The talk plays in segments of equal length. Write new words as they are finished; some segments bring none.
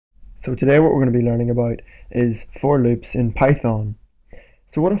So today what we're going to be learning about is for loops in Python.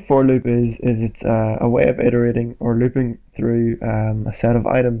 So what a for loop is it's a way of iterating or looping through a set of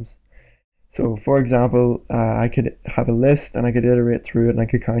items. So for example, I could have a list and I could iterate through it and I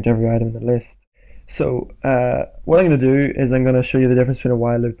could count every item in the list. So what I'm going to do is I'm going to show you the difference between a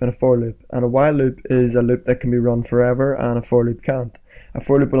while loop and a for loop. And a while loop is a loop that can be run forever and a for loop can't. A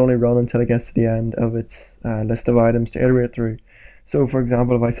for loop will only run until it gets to the end of its list of items to iterate through. So for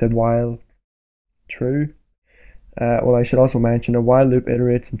example, if I said while true, well, I should also mention a while loop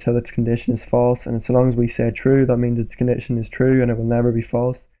iterates until its condition is false, and so long as we say true, that means its condition is true and it will never be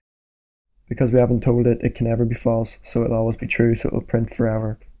false. Because we haven't told it, it can never be false, so it'll always be true, so it will print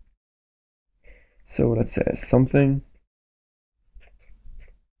forever. So let's say something,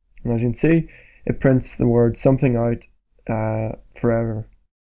 and as you can see, it prints the word something out forever.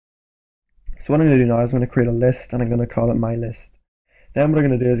 So what I'm going to do now is I'm going to create a list, and I'm going to call it my list. Then what I'm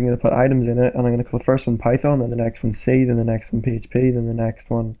going to do is I'm going to put items in it, and I'm going to call the first one Python, then the next one C, then the next one PHP, then the next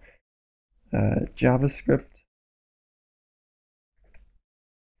one JavaScript,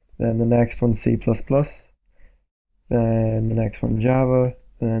 then the next one C++, then the next one Java,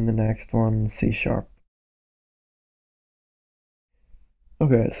 then the next one C#.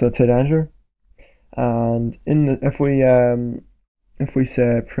 Okay, so let's hit enter, and if we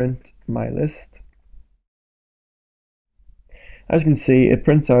say print my list, as you can see, it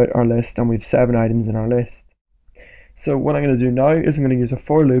prints out our list and we have 7 items in our list. So what I'm going to do now is I'm going to use a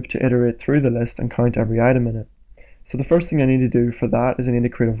for loop to iterate through the list and count every item in it. So the first thing I need to do for that is I need to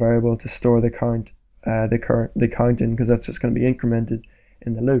create a variable to store the count in, because that's just going to be incremented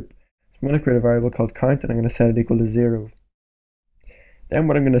in the loop. So I'm going to create a variable called count, and I'm going to set it equal to 0. Then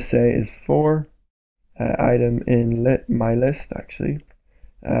what I'm going to say is for item in my list, actually.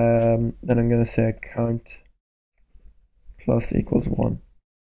 Then I'm going to say count plus equals 1.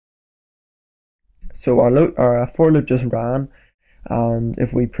 So our for loop just ran, and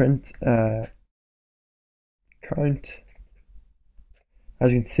if we print count,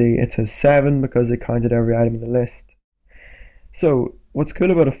 as you can see, it says 7 because it counted every item in the list. So what's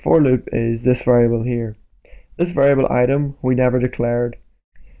cool about a for loop is this variable here. This variable item we never declared.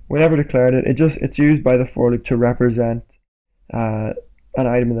 We never declared it. It's used by the for loop to represent an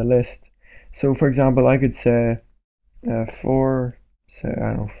item in the list. So for example, I could say for, say, I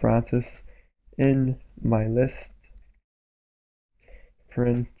don't know, Francis in my list,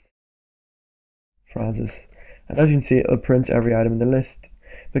 print Francis, and as you can see, it'll print every item in the list.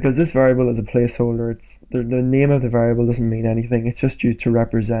 Because this variable is a placeholder, the name of the variable doesn't mean anything. It's just used to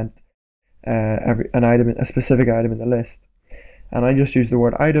represent a specific item in the list. And I just use the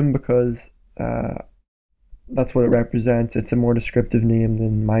word item because that's what it represents. It's a more descriptive name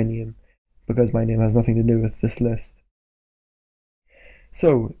than my name, because my name has nothing to do with this list.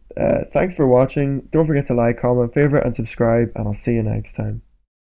 So, thanks for watching. Don't forget to like, comment, favorite, and subscribe, and I'll see you next time.